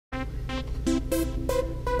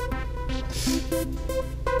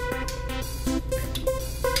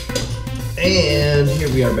And here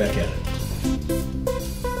we are back at it.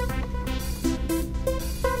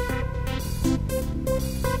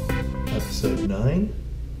 Episode 9,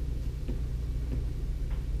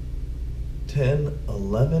 10,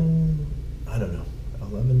 11, I don't know,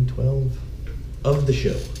 11, 12 of the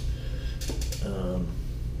show.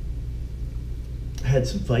 Had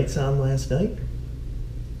some fights on last night.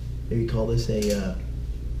 Maybe call this a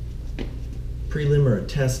prelim or a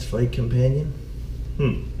test fight companion.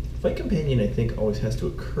 Fight companion, I think, always has to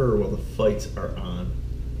occur while the fights are on.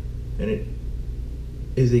 And it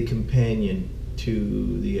is a companion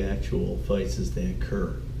to the actual fights as they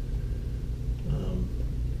occur.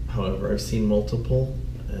 However, I've seen multiple,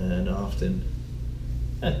 and often,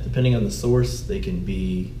 depending on the source, they can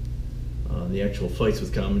be the actual fights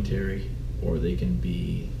with commentary, or they can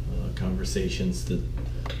be conversations that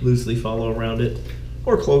loosely follow around it,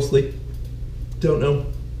 or closely. Don't know.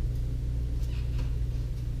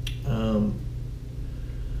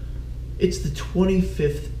 It's the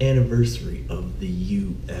 25th anniversary of the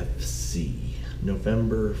UFC.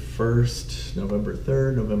 November 1st, November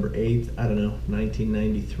 3rd, November 8th, I don't know,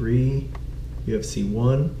 1993, UFC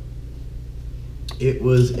 1. It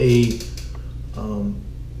was a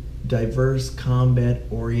diverse,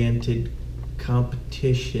 combat-oriented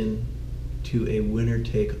competition to a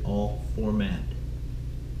winner-take-all format.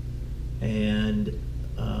 And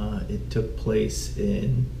it took place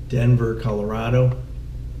in Denver, Colorado,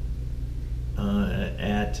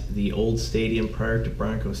 at the old stadium prior to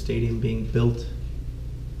Bronco Stadium being built.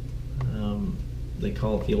 They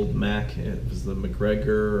call it the old Mac. It was the McGregor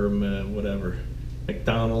or whatever,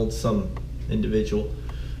 McDonald, some individual.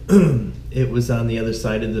 It was on the other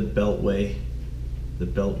side of the Beltway, the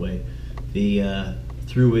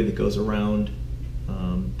throughway that goes around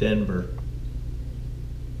Denver,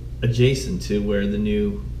 adjacent to where the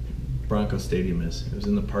new Bronco Stadium is. It was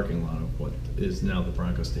in the parking lot of what is now the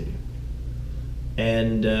Bronco Stadium.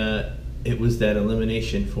 And it was that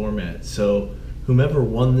elimination format. So whomever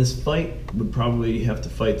won this fight would probably have to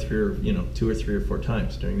fight through, 2 or 3 or 4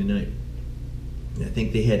 times during the night. And I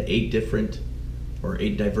think they had 8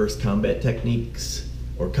 diverse combat techniques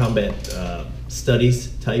or combat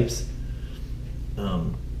studies types.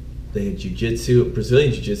 They had jiu-jitsu,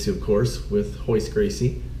 Brazilian jiu-jitsu, of course, with Royce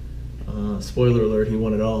Gracie. Spoiler alert, he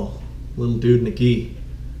won it all. Little dude in a gi,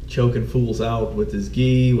 choking fools out with his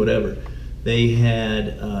gi, whatever. They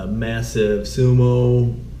had a massive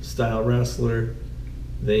sumo style wrestler.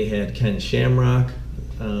 They had Ken Shamrock,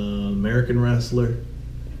 American wrestler.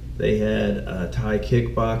 They had a Thai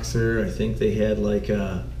kickboxer. I think they had like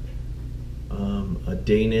a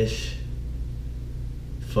Danish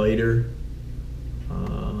fighter.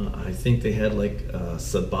 I think they had like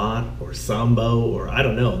Sabat or Sambo, or I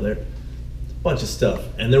don't know. There, a bunch of stuff,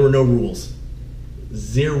 and there were no rules,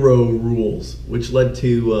 0 rules, which led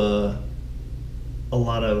to a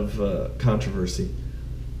lot of controversy.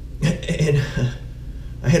 And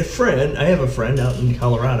I have a friend out in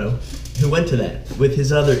Colorado who went to that with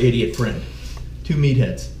his other idiot friend, 2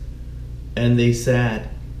 meatheads, and they sat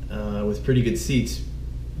with pretty good seats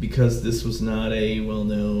because this was not a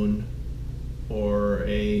well-known or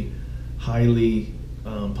a highly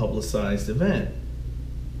publicized event.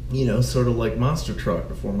 Sort of like Monster Truck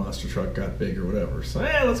before Monster Truck got big or whatever. So,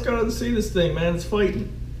 hey, let's go to see this thing, man. It's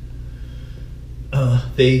fighting.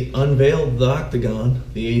 They unveiled the octagon,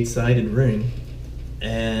 the 8-sided ring,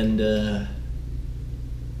 and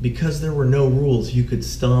because there were no rules, you could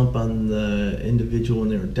stomp on the individual when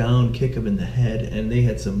they were down, kick them in the head, and they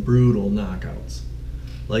had some brutal knockouts.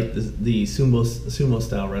 Like the sumo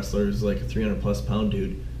style wrestler, who's like a 300+ pound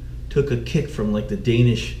dude, took a kick from like the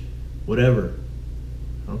Danish whatever.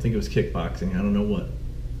 I don't think it was kickboxing, I don't know what,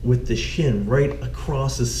 with the shin right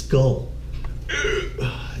across his skull.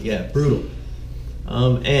 Yeah, brutal.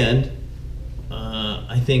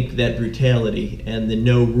 I think that brutality and the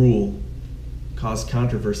no rule caused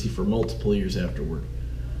controversy for multiple years afterward.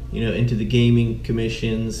 Into the gaming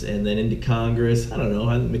commissions and then into Congress. I don't know,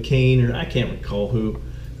 McCain or I can't recall who.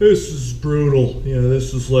 This is brutal.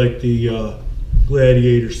 This is like the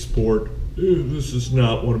gladiator sport. This is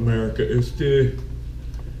not what America is.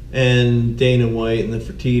 And Dana White and the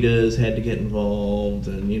Fertittas had to get involved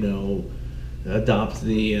and, adopt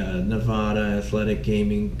the Nevada Athletic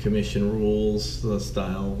Gaming Commission rules, the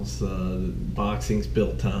styles boxing's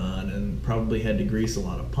built on, and probably had to grease a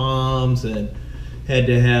lot of palms and had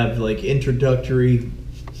to have like introductory,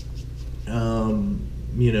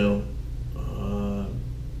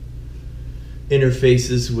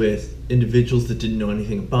 interfaces with individuals that didn't know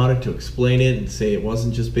anything about it to explain it and say it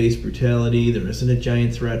wasn't just base brutality. There isn't a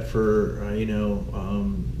giant threat for,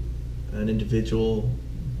 an individual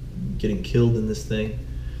getting killed in this thing.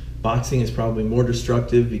 Boxing is probably more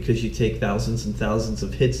destructive because you take thousands and thousands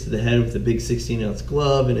of hits to the head with a big 16-ounce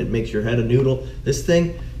glove and it makes your head a noodle. This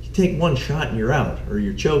thing, you take one shot and you're out, or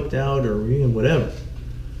you're choked out, or whatever.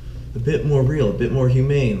 A bit more real, a bit more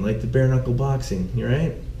humane, like the bare knuckle boxing,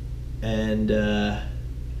 right? And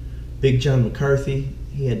Big John McCarthy,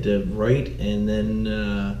 he had to write and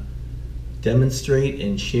then demonstrate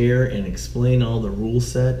and share and explain all the rule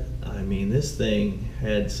set. I mean, this thing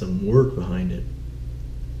had some work behind it.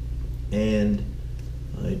 And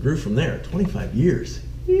it grew from there. 25 years.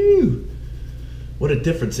 Whew. What a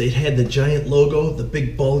difference. It had the giant logo, the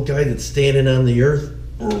big bald guy that's standing on the earth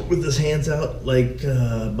with his hands out like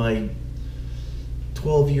my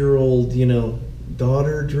 12-year-old,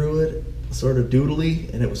 daughter drew it, sort of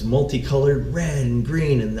doodly, and it was multicolored, red and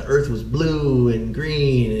green, and the earth was blue and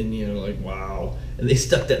green, and like, wow. And they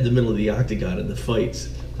stuck that in the middle of the octagon in the fights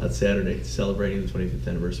on Saturday, celebrating the 25th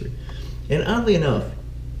anniversary. And oddly enough,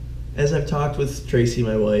 as I've talked with Tracy,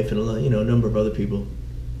 my wife, and a number of other people,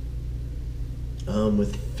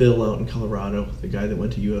 with Phil out in Colorado, the guy that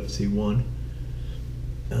went to UFC 1,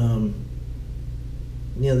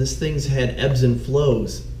 this thing's had ebbs and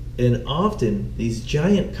flows, and often these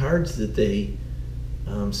giant cards that they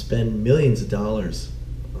spend millions of dollars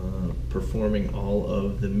performing all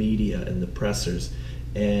of the media and the pressers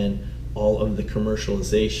and all of the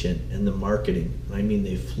commercialization and the marketing. I mean,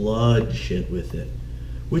 they flood shit with it,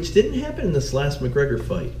 which didn't happen in this last McGregor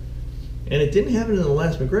fight. And it didn't happen in the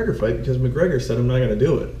last McGregor fight because McGregor said, I'm not going to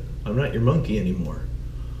do it. I'm not your monkey anymore.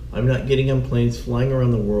 I'm not getting on planes, flying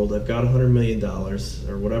around the world. I've got $100 million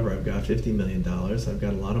or whatever. I've got $50 million. I've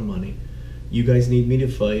got a lot of money. You guys need me to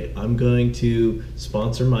fight. I'm going to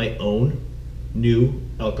sponsor my own new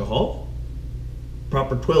alcohol.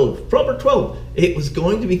 Proper 12. Proper 12. It was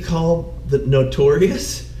going to be called the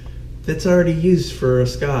Notorious. That's already used for a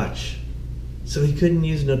scotch. So he couldn't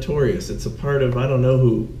use Notorious. It's a part of, I don't know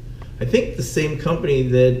who. I think the same company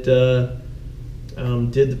that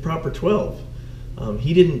did the Proper 12.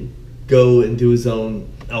 He didn't go and do his own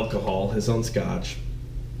alcohol, his own scotch.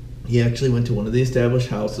 He actually went to one of the established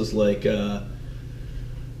houses, and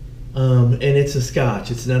it's a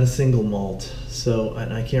scotch. It's not a single malt. So,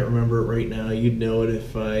 and I can't remember it right now. You'd know it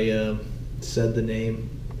if I said the name.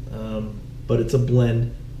 But it's a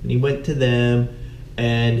blend. And he went to them,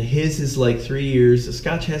 and his is like 3 years. A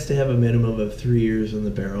scotch has to have a minimum of 3 years in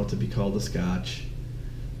the barrel to be called a scotch.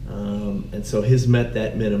 And so his met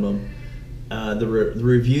that minimum. The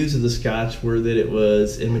reviews of the scotch were that it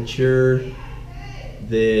was immature,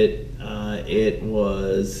 that it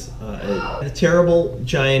was a terrible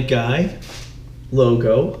giant guy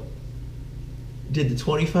logo, did the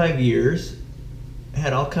 25 years,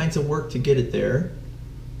 had all kinds of work to get it there,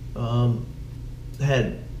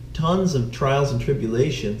 had tons of trials and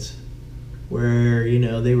tribulations where,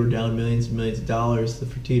 they were down millions and millions of dollars, the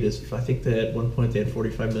Fertitas. I think that at one point they had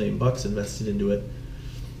 $45 million invested into it.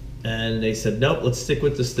 And they said, nope, let's stick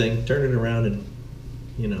with this thing, turn it around, and,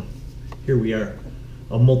 here we are.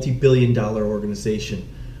 A multi-billion-dollar organization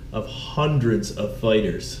of hundreds of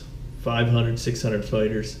fighters, 500, 600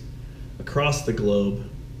 fighters across the globe,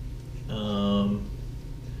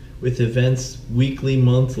 with events weekly,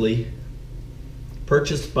 monthly,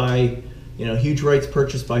 purchased by, huge rights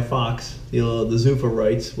purchased by Fox, the Zuffa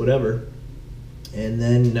rights, whatever. And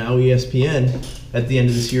then now ESPN, at the end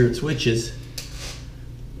of this year, it switches.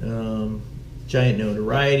 Giant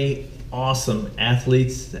notoriety, awesome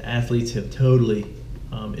athletes. The athletes have totally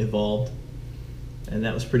evolved, and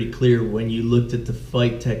that was pretty clear when you looked at the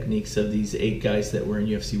fight techniques of these 8 guys that were in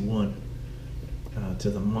UFC 1 to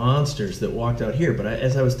the monsters that walked out here. But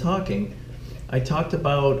as I was talking, I talked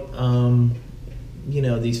about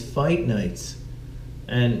these fight nights,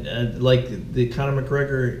 and like the Conor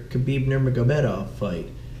McGregor Khabib Nurmagomedov fight.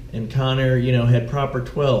 And Conor, had Proper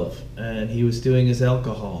 12, and he was doing his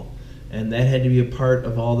alcohol. And that had to be a part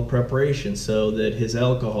of all the preparation, so that his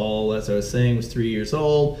alcohol, as I was saying, was 3 years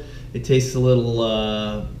old. It tastes a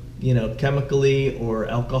little, chemically or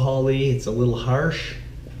alcohol-y. It's a little harsh.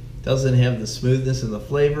 Doesn't have the smoothness and the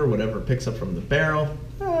flavor, whatever it picks up from the barrel.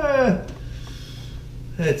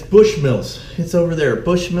 It's Bushmills. It's over there at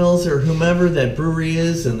Bushmills or whomever that brewery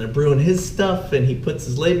is, and they're brewing his stuff, and he puts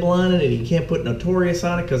his label on it, and he can't put Notorious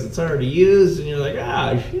on it because it's already used, and you're like,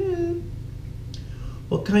 shit.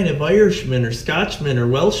 What kind of Irishman or Scotchman or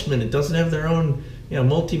Welshman, it doesn't have their own,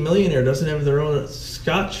 multi-millionaire doesn't have their own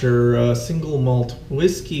Scotch or single malt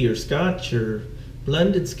whiskey or Scotch or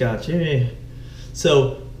blended Scotch.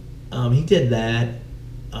 So he did that.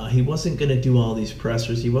 he wasn't going to do all these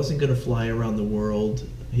pressers. He wasn't going to fly around the world.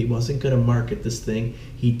 He wasn't going to market this thing.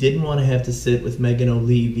 He didn't want to have to sit with Megan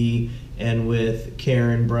O'Leary and with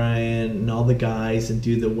Karen Bryant and all the guys and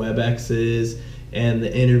do the WebExes and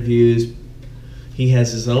the interviews. He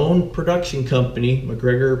has his own production company,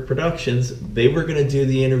 McGregor Productions. They were going to do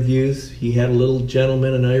the interviews. He had a little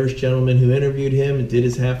gentleman, an Irish gentleman, who interviewed him and did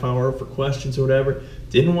his half hour for questions or whatever.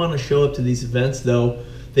 Didn't want to show up to these events, though.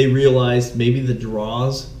 They realized maybe the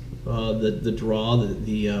draws,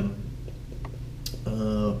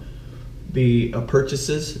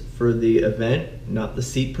 purchases for the event, not the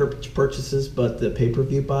seat purchases, but the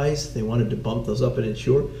pay-per-view buys. They wanted to bump those up and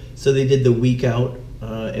ensure. So they did the week out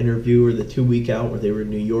interview, or the 2 week out, where they were in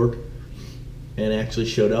New York and actually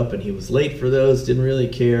showed up, and he was late for those, didn't really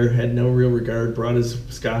care, had no real regard, brought his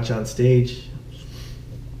scotch on stage.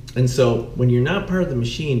 And so when you're not part of the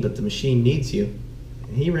machine, but the machine needs you,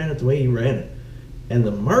 he ran it the way he ran it. And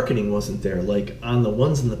the marketing wasn't there, like on the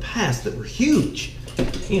ones in the past that were huge.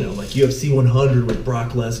 Like UFC 100 with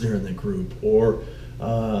Brock Lesnar in the group, or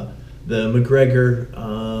the McGregor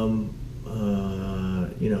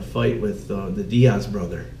fight with the Diaz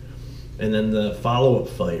brother, and then the follow-up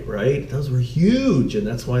fight, right? Those were huge, and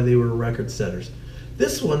that's why they were record setters.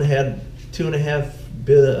 This one had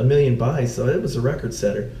 2.5 million buys, so it was a record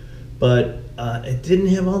setter, but it didn't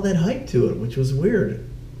have all that hype to it, which was weird.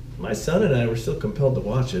 My son and I were still compelled to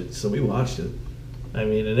watch it, so we watched it.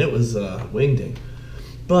 And it was wingding.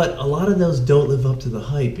 But a lot of those don't live up to the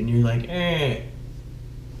hype, and you're like, eh.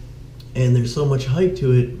 And there's so much hype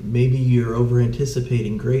to it, maybe you're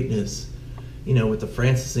over-anticipating greatness. With the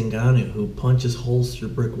Francis Ngannou, who punches holes through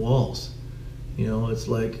brick walls. It's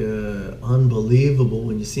like unbelievable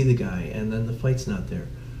when you see the guy, and then the fight's not there.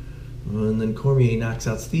 And then Cormier knocks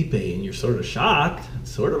out Stipe, and you're sort of shocked.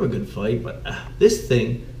 It's sort of a good fight, but this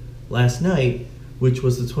thing, last night, which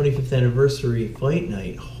was the 25th anniversary fight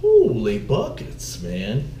night, holy buckets,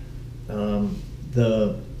 man.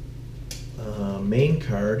 The main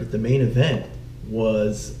card, the main event,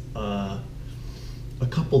 was a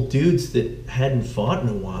couple dudes that hadn't fought in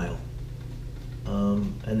a while.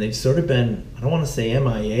 And they've sort of been, I don't want to say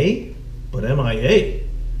MIA, but MIA.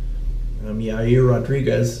 Yair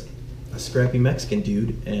Rodriguez, a scrappy Mexican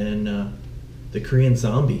dude, and the Korean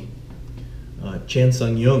Zombie, Chan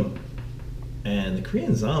Sung Jung. And the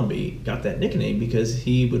Korean Zombie got that nickname because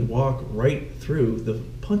he would walk right through the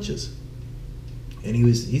punches. And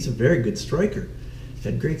he's a very good striker.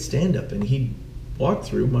 Had great stand-up, and he'd walk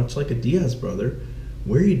through, much like a Diaz brother,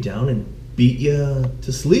 wear you down and beat you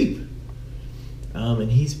to sleep.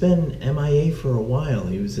 And he's been MIA for a while.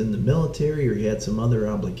 He was in the military, or he had some other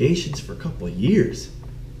obligations for a couple of years.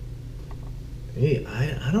 Hey,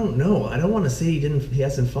 I don't know. I don't want to say he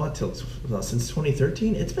hasn't fought since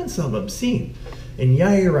 2013. It's been something obscene. And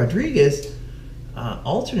Yair Rodriguez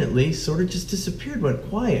alternately sort of just disappeared, went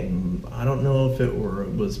quiet. And I don't know if it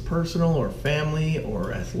was personal or family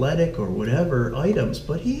or athletic or whatever items,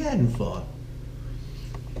 but he hadn't fought.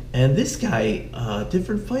 And this guy,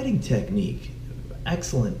 different fighting technique,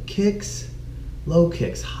 excellent kicks, low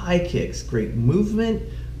kicks, high kicks, great movement,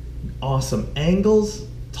 awesome angles.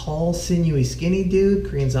 Tall, sinewy, skinny dude.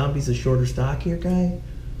 Korean Zombie's a shorter, stockier guy.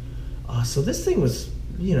 So this thing was,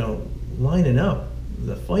 lining up.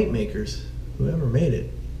 The fight makers, whoever made it,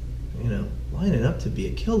 lining up to be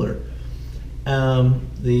a killer.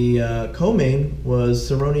 The co-main was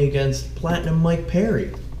Cerrone against Platinum Mike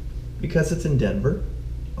Perry, because it's in Denver,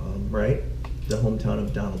 right? The hometown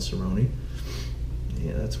of Donald Cerrone.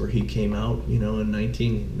 Yeah, that's where he came out, in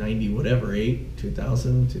 1990,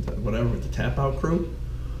 2000, whatever, with the Tap Out crew.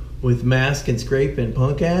 With Mask and Scrape and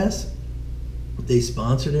Punk Ass. They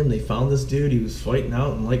sponsored him. They found this dude. He was fighting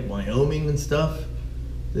out in like Wyoming and stuff.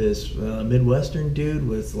 This Midwestern dude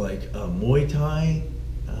with like a Muay Thai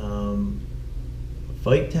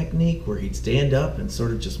fight technique where he'd stand up and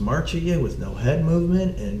sort of just march at you with no head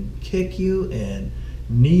movement and kick you and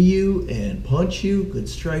knee you and punch you. Good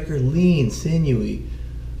striker, lean, sinewy,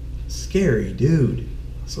 scary dude.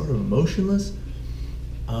 Sort of emotionless.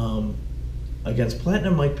 Against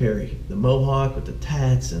Platinum Mike Perry, the mohawk with the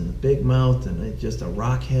tats and the big mouth and just a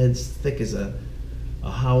rock head thick as a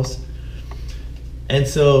house. And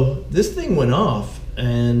so this thing went off,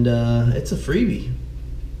 and it's a freebie.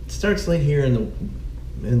 It starts late here in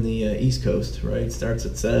the East Coast, right? It starts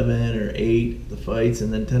at 7 or 8, the fights,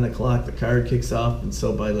 and then 10 o'clock the card kicks off, and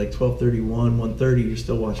so by like 12:31, 1:30, you're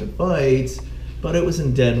still watching fights. But it was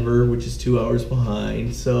in Denver, which is 2 hours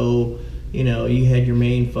behind, so you had your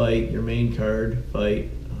main fight, your main card fight,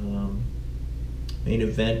 main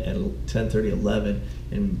event at 10:30, 11,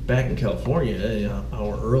 and back in California, an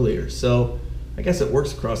hour earlier. So I guess it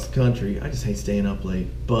works across the country. I just hate staying up late.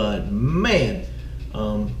 But man,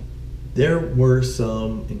 there were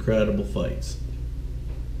some incredible fights.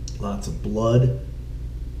 Lots of blood,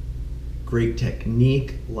 great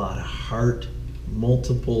technique, a lot of heart,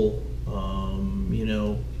 multiple,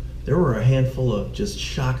 there were a handful of just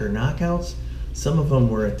shocker knockouts. Some of them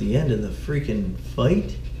were at the end of the freaking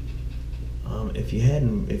fight. If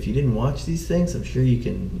you didn't watch these things, I'm sure you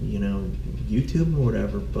can, YouTube them or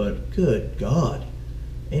whatever, but good God.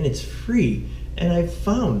 And it's free. And I've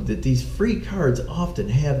found that these free cards often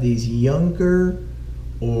have these younger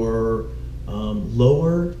or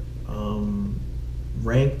lower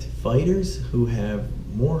ranked fighters who have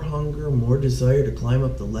more hunger, more desire to climb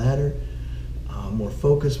up the ladder, more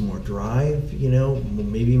focus, more drive,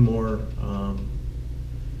 maybe more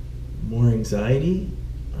anxiety,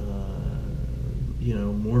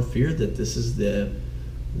 more fear that this is their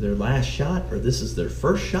last shot or this is their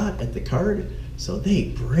first shot at the card. So they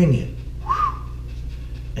bring it.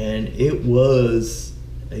 And it was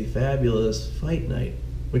a fabulous fight night,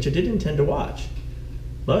 which I did intend to watch,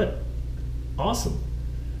 but awesome.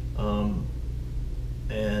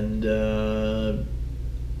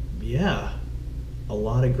 Yeah, a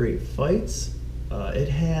lot of great fights. It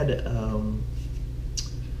had,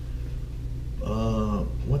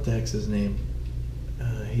 what the heck's his name?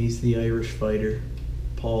 He's the Irish fighter,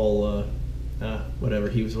 Paul, whatever,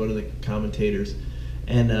 he was one of the commentators.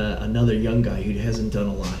 And another young guy who hasn't done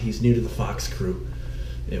a lot. He's new to the Fox crew.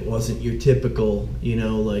 It wasn't your typical,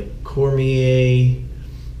 like Cormier,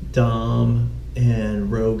 Dom, and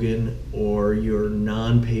Rogan, or your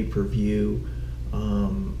non-pay-per-view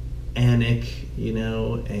Anik,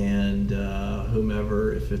 and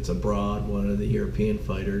whomever, if it's abroad, one of the European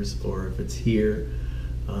fighters, or if it's here,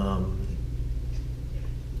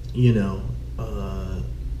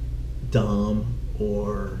 Dom,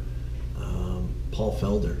 or Paul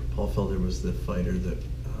Felder. Paul Felder was the fighter that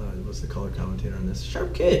was the color commentator on this.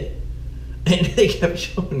 Sharp kid. And they kept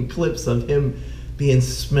showing clips of him being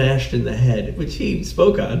smashed in the head, which he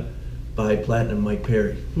spoke on, by Platinum Mike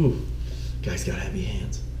Perry. Whew, guy's got heavy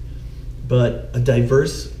hands. But a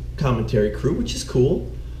diverse commentary crew, which is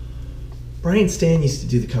cool. Brian Stan used to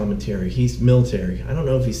do the commentary. He's military. I don't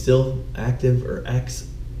know if he's still active or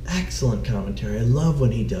excellent commentary. I love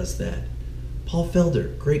when he does that. Paul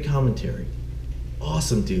Felder, great commentary.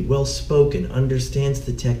 Awesome dude, well spoken, understands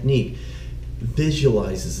the technique,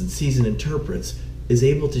 visualizes and sees and interprets, is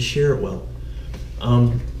able to share it well.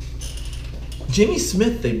 Jimmy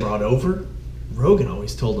Smith they brought over. Rogan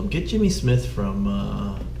always told him, get Jimmy Smith from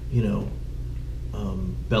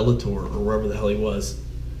Bellator or wherever the hell he was.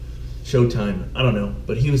 Showtime, I don't know,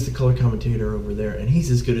 but he was the color commentator over there, and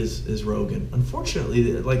he's as good as Rogan.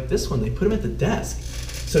 Unfortunately, like this one, they put him at the desk.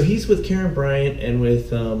 So he's with Karen Bryant and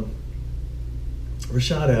with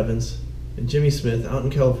Rashad Evans and Jimmy Smith out in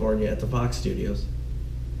California at the Fox Studios,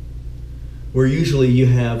 where usually you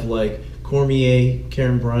have like Cormier,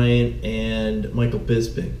 Karen Bryant, and Michael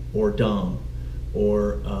Bisping, or Dom,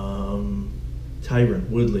 or Tyron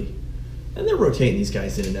Woodley. And they're rotating these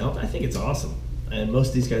guys in and out. I think it's awesome. And most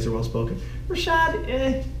of these guys are well spoken.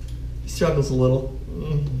 Rashad, he struggles a little.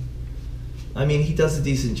 I mean, he does a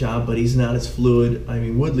decent job, but he's not as fluid. I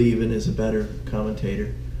mean, Woodley even is a better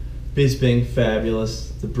commentator. Bisping,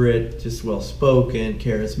 fabulous. The Brit, just well spoken,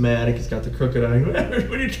 charismatic. He's got the crooked eye. What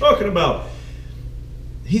are you talking about?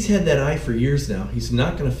 He's had that eye for years now. He's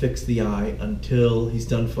not going to fix the eye until he's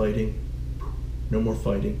done fighting. No more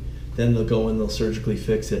fighting. Then they'll go in, they'll surgically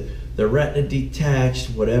fix it. The retina detached,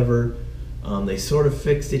 whatever. They sort of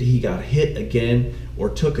fixed it. He got hit again, or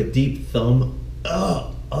took a deep thumb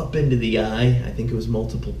up into the eye. I think it was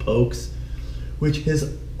multiple pokes, which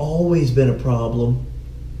has always been a problem.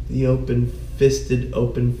 The open-fisted,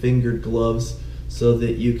 open-fingered gloves, so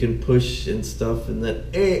that you can push and stuff, and then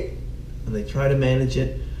and they try to manage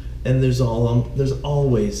it. And there's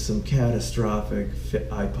always some catastrophic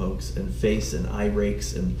eye pokes and face and eye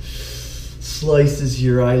rakes and slices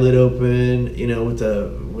your eyelid open,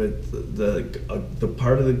 with the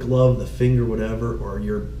part of the glove, the finger, whatever, or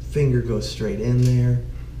your finger goes straight in there.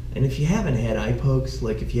 And if you haven't had eye pokes,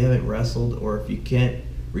 like if you haven't wrestled, or if you can't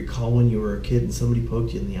recall when you were a kid and somebody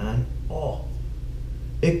poked you in the eye,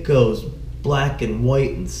 it goes black and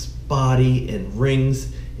white and spotty and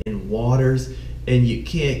rings and waters, and you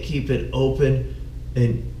can't keep it open,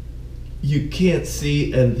 and you can't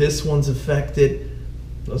see, and this one's affected.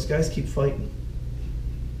 Those guys keep fighting.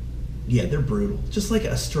 Yeah, they're brutal. Just like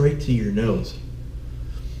a straight to your nose.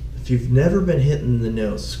 If you've never been hit in the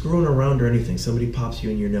nose, screwing around or anything, somebody pops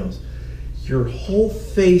you in your nose, your whole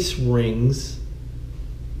face rings,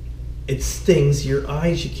 it stings, your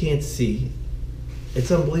eyes you can't see, It's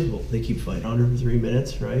unbelievable. They keep fighting under for 3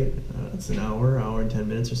 minutes, right? It's an hour and 10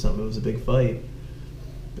 minutes or something. It was a big fight.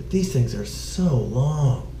 But these things are so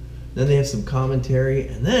long. Then they have some commentary.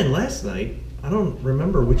 And then last night, I don't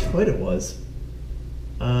remember which fight it was.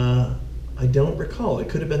 I don't recall. It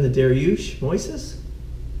could have been the Dariush Moises.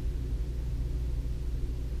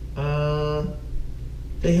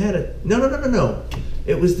 They had a... No.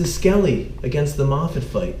 It was the Skelly against the Moffitt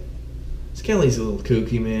fight. Skelly's a little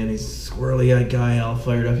kooky, man. He's a squirrely-eyed guy, all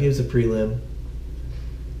fired up. He was a prelim.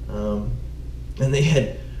 And they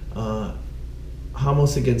had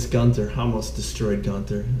Ramos against Gunther. Ramos destroyed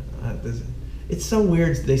Gunther. It's so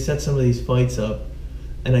weird. They set some of these fights up,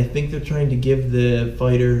 and I think they're trying to give the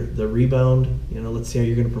fighter the rebound. Let's see how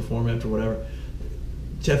you're going to perform after whatever.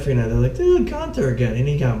 Jeffrey and I, they're like, dude, Gunther again. And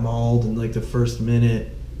he got mauled in like the first minute.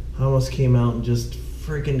 Ramos came out and just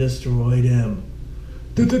freaking destroyed him.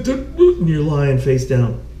 And you're lying face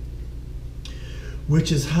down.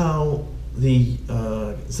 Which is how the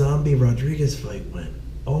Zombie Rodriguez fight went.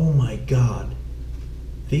 Oh my God.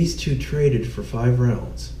 These two traded for 5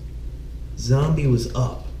 rounds. Zombie was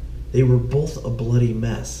up. They were both a bloody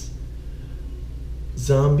mess.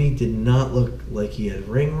 Zombie did not look like he had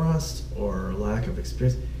ring rust or lack of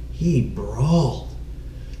experience. He brawled.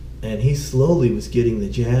 And he slowly was getting the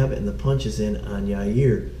jab and the punches in on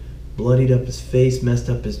Yair. Bloodied up his face, messed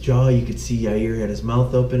up his jaw. You could see Yair had his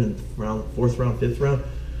mouth open in fourth round, fifth round,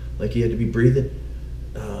 like he had to be breathing.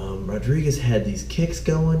 Rodriguez had these kicks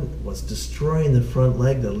going, was destroying the front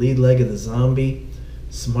leg, the lead leg of the Zombie.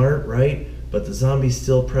 Smart, right? But the Zombie's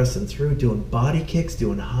still pressing through, doing body kicks,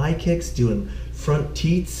 doing high kicks, doing front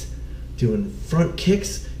teats, doing front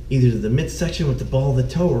kicks, either to the midsection with the ball of the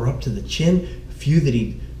toe or up to the chin. A few that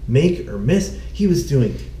he'd make or miss. He was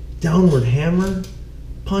doing downward hammer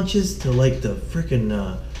punches to like the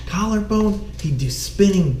freaking collarbone. He'd do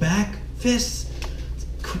spinning back fists.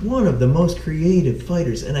 One of the most creative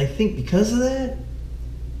fighters, and I think because of that,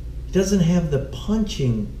 he doesn't have the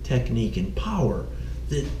punching technique and power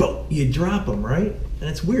that boom, you drop him, right? And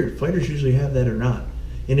it's weird. Fighters usually have that or not.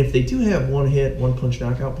 And if they do have one hit, one punch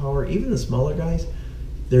knockout power, even the smaller guys,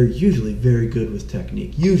 they're usually very good with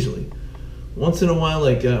technique. Usually. Once in a while,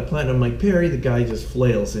 like Platinum Mike Perry, the guy just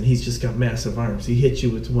flails and he's just got massive arms. He hits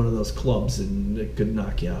you with one of those clubs and it could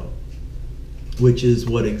knock you out. Which is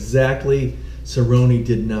what exactly Cerrone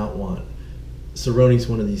did not want. Cerrone's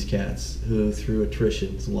one of these cats who, through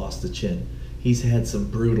attrition, lost the chin. He's had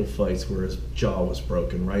some brutal fights where his jaw was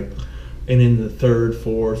broken, right? And in the third,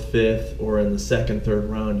 fourth, fifth, or in the second, third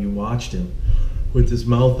round, you watched him with his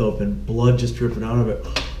mouth open, blood just dripping out of it,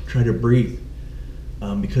 try to breathe.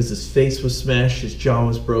 Because his face was smashed, his jaw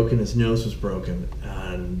was broken, his nose was broken.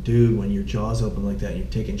 And dude, when your jaw's open like that, you're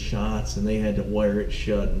taking shots, and they had to wire it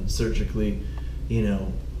shut and surgically,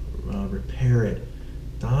 repair it.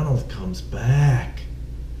 Donald comes back.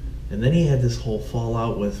 And then he had this whole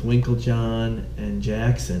fallout with Winklejohn and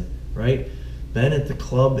Jackson, right? Been at the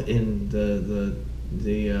club in the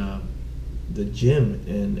gym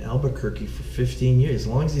in Albuquerque for 15 years. As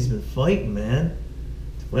long as he's been fighting, man.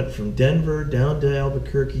 Went from Denver down to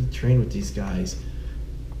Albuquerque, trained with these guys.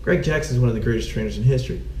 Greg Jackson's one of the greatest trainers in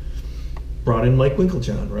history. Brought in Mike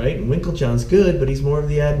Winklejohn, right? And Winklejohn's good, but he's more of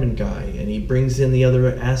the admin guy, and he brings in the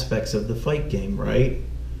other aspects of the fight game, right?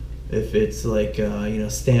 If it's like,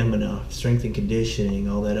 stamina, strength and conditioning,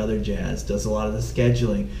 all that other jazz, does a lot of the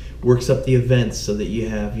scheduling, works up the events so that you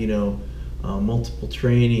have, multiple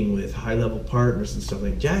training with high-level partners and stuff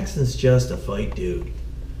like that. Jackson's just a fight dude.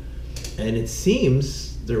 And it seems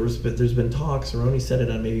there's been talks, Cerrone said it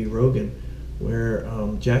on maybe Rogan, where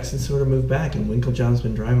Jackson sort of moved back and Winklejohn's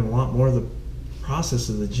been driving a lot more of the process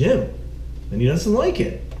of the gym. And he doesn't like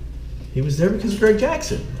it. He was there because of Greg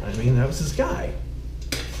Jackson. I mean, that was his guy.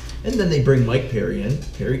 And then they bring Mike Perry in.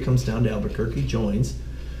 Perry comes down to Albuquerque, joins,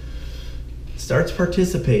 starts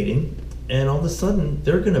participating, and all of a sudden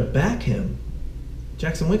they're going to back him.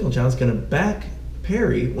 Jackson Winklejohn's going to back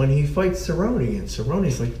Perry when he fights Cerrone, and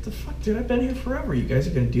Cerrone's like, what the fuck, dude, I've been here forever. You guys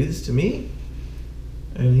are going to do this to me?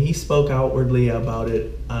 And he spoke outwardly about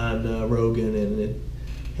it on Rogan, and it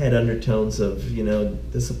had undertones of,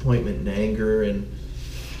 disappointment and anger and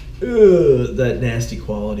that nasty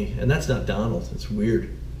quality. And that's not Donald. It's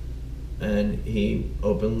weird. And he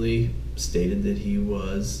openly stated that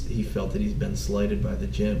he felt that he's been slighted by the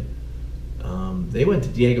gym. They went to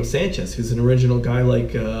Diego Sanchez, who's an original guy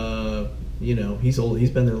like, he's old.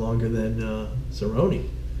 He's been there longer than Cerrone.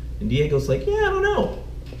 And Diego's like, yeah, I don't know.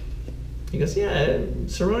 He goes, yeah,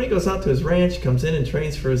 Cerrone goes out to his ranch, comes in and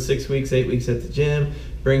trains for 6 weeks, 8 weeks at the gym,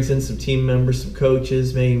 brings in some team members, some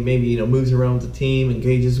coaches, maybe moves around with the team,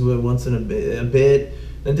 engages with once in a bit,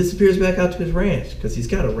 then disappears back out to his ranch, because he's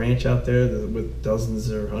got a ranch out there with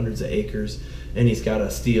dozens or hundreds of acres, and he's got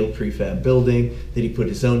a steel prefab building that he put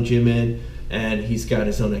his own gym in, and he's got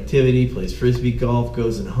his own activity, plays frisbee golf,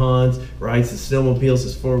 goes and hunts, rides his snowmobiles,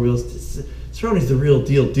 his four wheels. Cerrone's the real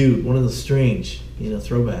deal dude, one of those strange,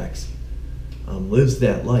 throwbacks. Lives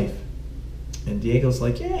that life. And Diego's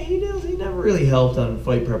like, yeah, he does. He never really helped on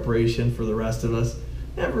fight preparation for the rest of us.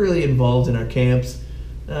 Never really involved in our camps,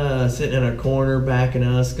 sitting in our corner, backing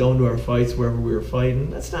us, going to our fights wherever we were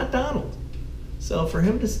fighting. That's not Donald. So for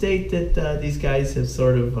him to state that these guys have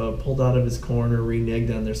sort of pulled out of his corner,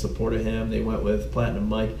 reneged on their support of him, they went with Platinum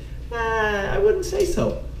Mike, I wouldn't say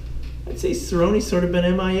so. I'd say Cerrone's sort of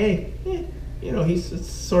been MIA. He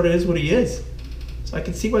sort of is what he is. So I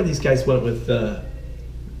can see why these guys went with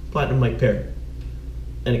Platinum Mike Perry.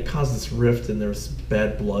 And it caused this rift, and there was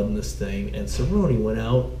bad blood in this thing. And Cerrone went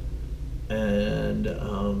out, and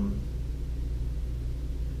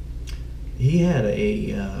he had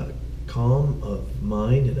a calm of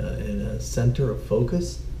mind and a center of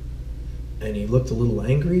focus. And he looked a little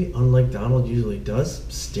angry, unlike Donald usually does.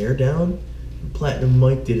 Stare down. And Platinum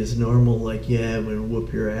Mike did his normal, like, yeah, I'm going to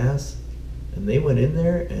whoop your ass. And they went in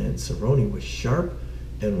there, and Cerrone was sharp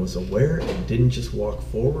and was aware and didn't just walk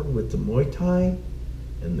forward with the Muay Thai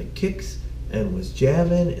and the kicks, and was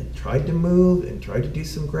jabbing and tried to move and tried to do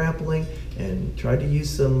some grappling and tried to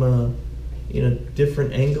use some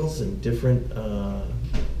different angles and different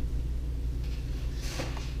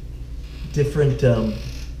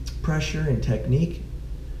pressure and technique,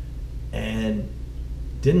 and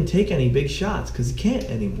didn't take any big shots because he can't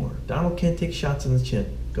anymore. Donald can't take shots in the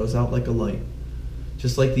chin. Goes out like a light,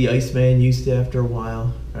 just like the Iceman used to after a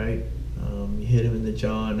while, right? You hit him in the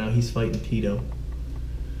jaw, and now he's fighting Tito.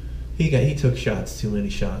 He took shots, too many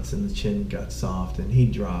shots, and the chin got soft, and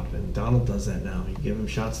he'd drop. And Donald does that now. You give him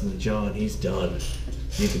shots in the jaw, and he's done.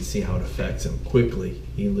 You can see how it affects him quickly.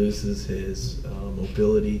 He loses his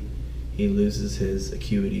mobility, he loses his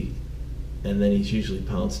acuity, and then he's usually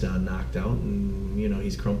pounced down, knocked out, and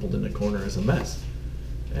he's crumpled in the corner as a mess.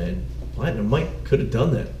 And Platinum Mike could have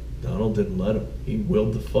done that. Donald didn't let him. He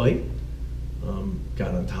willed the fight,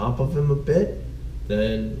 got on top of him a bit.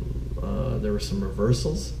 Then there were some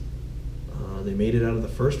reversals. They made it out of the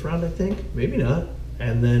first round, I think. Maybe not.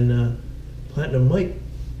 And then Platinum Mike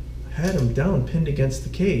had him down, pinned against the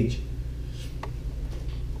cage.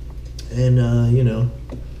 And,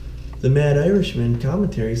 the Mad Irishman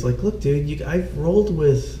commentary is like, look, dude, I've rolled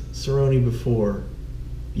with Cerrone before.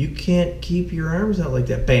 You can't keep your arms out like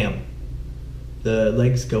that. Bam. The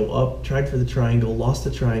legs go up, tried for the triangle, lost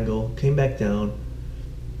the triangle, came back down.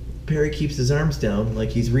 Perry keeps his arms down like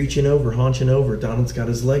he's reaching over, haunching over. Donald's got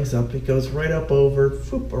his legs up. He goes right up over,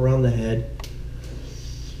 whoop, around the head.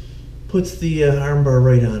 Puts the armbar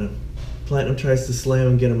right on him. Platinum tries to slam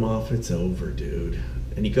him, get him off. It's over, dude.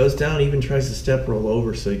 And he goes down, even tries to step roll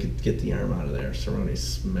over so he could get the arm out of there. Cerrone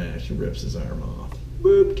smash, rips his arm off.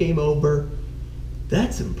 Boop, game over.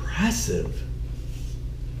 That's impressive.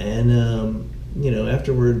 And,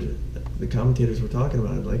 afterward, the commentators were talking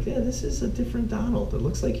about it, like, yeah, this is a different Donald. It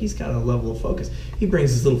looks like he's got a level of focus. He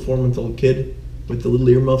brings his little 4-month-old kid with the little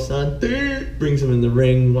earmuffs on, brings him in the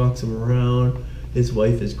ring, walks him around. His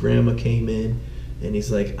wife, his grandma came in, and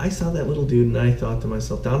he's like, I saw that little dude, and I thought to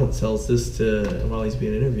myself, Donald tells this while he's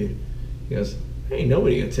being interviewed. He goes, ain't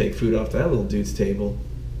nobody gonna take food off that little dude's table.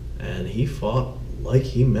 And he fought like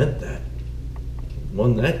he meant that.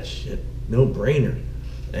 Won that shit, no brainer.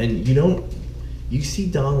 And you see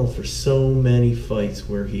Donald for so many fights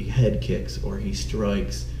where he head kicks or he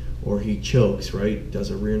strikes or he chokes, right?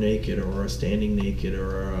 Does a rear naked or a standing naked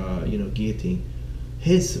or a guillotine.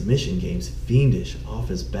 His submission game's fiendish, off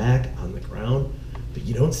his back, on the ground, but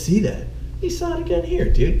you don't see that. You saw it again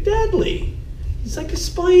here, dude. Deadly. He's like a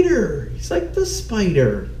spider. He's like the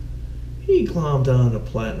spider. He glommed onto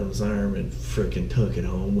Platinum's arm and frickin' took it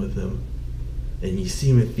home with him. And you see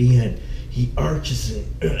him at the end. He arches it,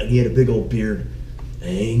 and he had a big old beard.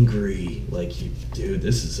 Angry. Like, dude,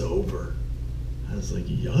 this is over. I was like,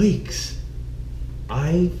 yikes.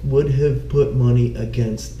 I would have put money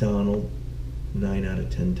against Donald 9 out of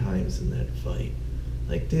 10 times in that fight.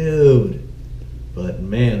 Like, dude. But,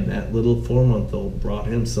 man, that little 4-month-old brought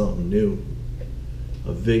him something new.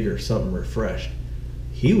 A vigor, something refreshed.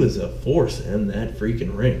 He was a force in that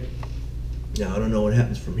freaking ring. Now, I don't know what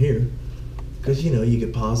happens from here. Because, you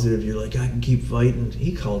get positive, you're like, I can keep fighting.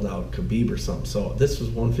 He called out Khabib or something. So this was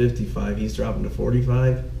 155. He's dropping to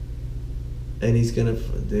 45. And he's going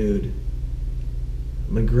to, dude,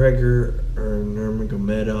 McGregor or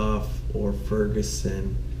Nurmagomedov or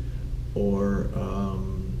Ferguson or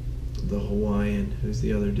the Hawaiian, who's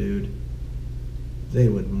the other dude? They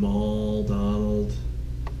would maul Donald.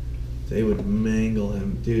 They would mangle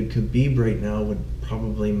him. Dude, Khabib right now would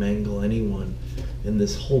probably mangle anyone. And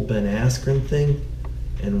this whole Ben Askren thing,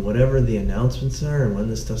 and whatever the announcements are, and when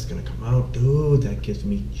this stuff's gonna come out, dude, that gives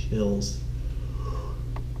me chills.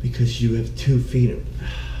 Because you have 2 feet.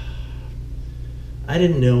 I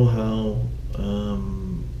didn't know how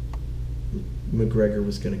McGregor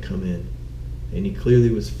was gonna come in. And he clearly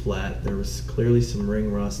was flat. There was clearly some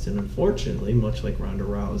ring rust, and unfortunately, much like Ronda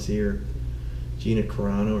Rousey or Gina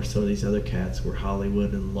Carano or some of these other cats, where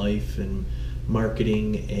Hollywood and life and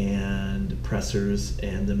marketing and pressers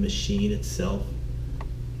and the machine itself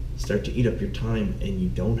start to eat up your time, and you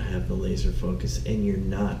don't have the laser focus, and you're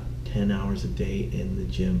not 10 hours a day in the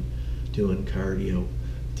gym doing cardio,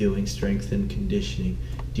 doing strength and conditioning,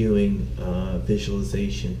 doing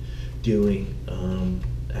visualization, doing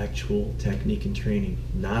actual technique and training,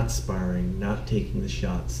 not sparring, not taking the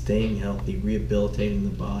shots, staying healthy, rehabilitating the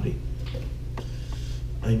body.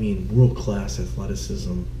 I mean, world-class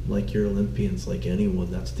athleticism, like your Olympians, like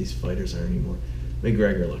anyone. That's what these fighters are anymore.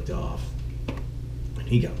 McGregor looked off, and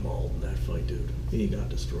he got mauled in that fight, dude. He got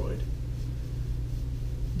destroyed.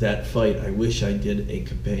 That fight, I wish I did a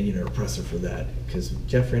companion or a presser for that, because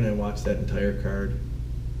Jeffrey and I watched that entire card.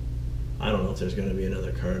 I don't know if there's going to be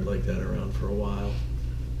another card like that around for a while.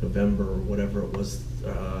 November or whatever it was.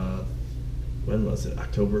 When was it?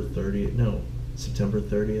 October 30th? No, September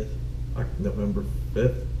 30th? November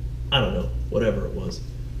 5th? I don't know. Whatever it was.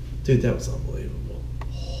 Dude, that was unbelievable.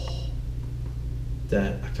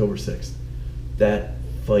 That October 6th. That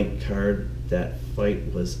fight card, that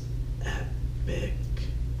fight was epic.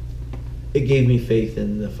 It gave me faith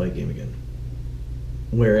in the fight game again.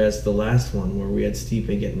 Whereas the last one, where we had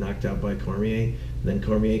Stipe get knocked out by Cormier, and then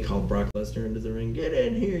Cormier called Brock Lesnar into the ring, "Get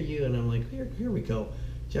in here, you!" And I'm like, here we go.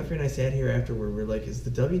 Jeffrey and I sat here afterward. We're like, is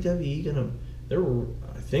the WWE gonna?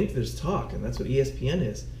 I think there's talk, and that's what ESPN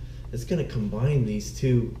is. It's gonna combine these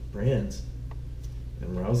 2 brands.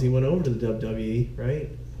 And Rousey went over to the WWE, right?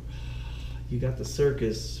 You got the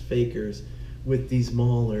circus fakers with these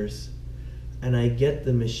maulers, and I get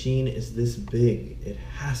the machine is this big. It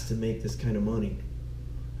has to make this kind of money.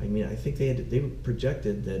 I mean, I think they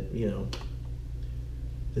projected that,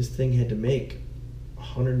 this thing had to make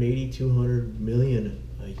 180, 200 million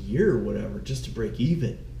a year or whatever just to break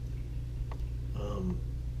even.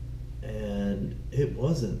 And it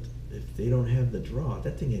wasn't. If they don't have the draw,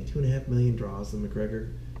 that thing had 2.5 million draws, the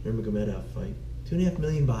McGregor Nurmagomedov fight. 2.5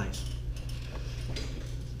 million buys.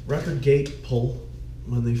 Record gate pull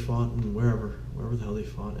when they fought in wherever the hell they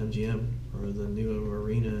fought, MGM or the new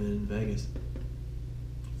arena in Vegas.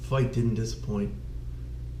 Fight didn't disappoint.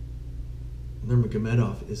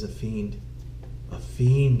 Nurmagomedov is a fiend. A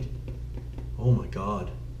fiend. Oh my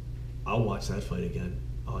God. I'll watch that fight again.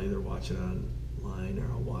 I'll either watch it online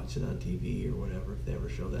or I'll watch it on TV or whatever if they ever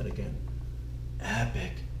show that again.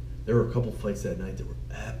 Epic. There were a couple fights that night that were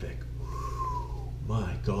epic.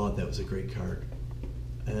 My God, that was a great card.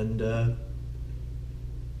 And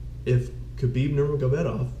if Khabib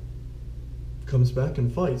Nurmagomedov comes back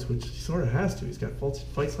and fights, which he sort of has to, he's got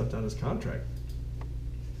fights left on his contract.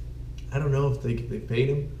 I don't know if they paid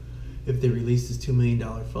him, if they released his $2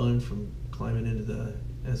 million fund from climbing into the,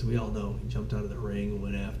 as we all know, he jumped out of the ring and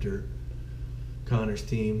went after Connor's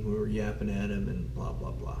team who were yapping at him and blah,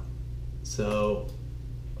 blah, blah. So,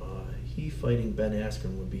 he fighting Ben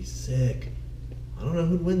Askren would be sick. I don't know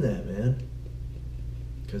who'd win that, man.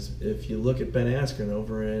 Because if you look at Ben Askren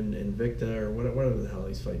over in Invicta or whatever the hell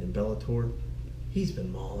he's fighting in Bellator, he's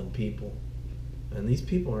been mauling people. And these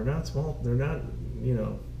people are not small. They're not,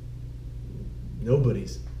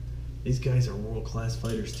 nobodies. These guys are world-class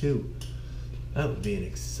fighters too. That would be an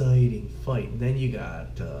exciting fight. And then you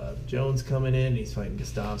got Jones coming in. He's fighting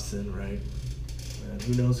Gustafsson, right? And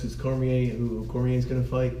who knows who Cormier's going to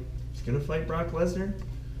fight. He's going to fight Brock Lesnar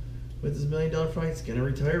with his $1 million fight. He's going to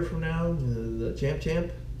retire from now. The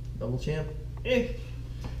champ, double champ.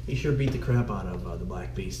 He sure beat the crap out of the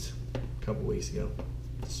Black Beast a couple weeks ago.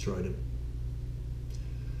 Destroyed him.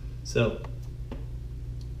 So,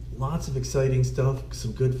 lots of exciting stuff.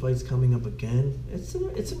 Some good fights coming up again.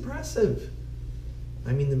 It's impressive.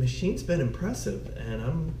 I mean, the machine's been impressive, and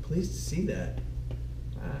I'm pleased to see that.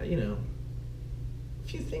 A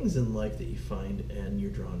few things in life that you find and you're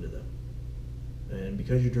drawn to them. And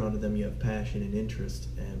because you're drawn to them, you have passion and interest.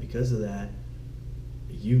 And because of that,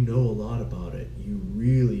 you know a lot about it. You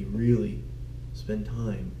really, really spend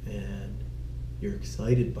time, and you're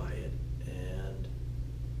excited by it. And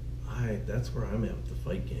that's where I'm at with the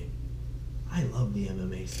fight game. I love the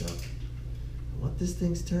MMA stuff. And what this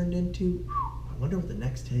thing's turned into, I wonder what the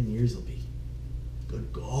next 10 years will be.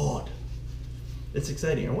 Good God. It's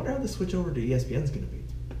exciting. I wonder how the switch over to ESPN is going to be.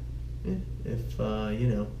 If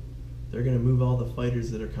they're going to move all the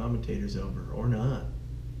fighters that are commentators over or not.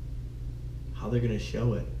 How they're going to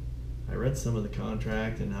show it. I read some of the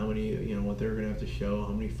contract and how many, what they're going to have to show,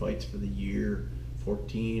 how many fights for the year,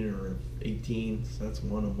 14 or 18, so that's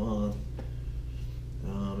one a month.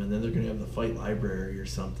 And then they're going to have the fight library or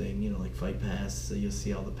something, like Fight Pass, so you'll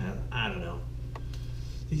see all the path. I don't know.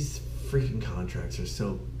 These freaking contracts are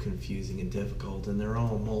so confusing and difficult, and they're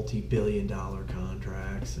all multi-billion-dollar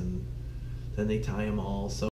contracts, and then they tie them all so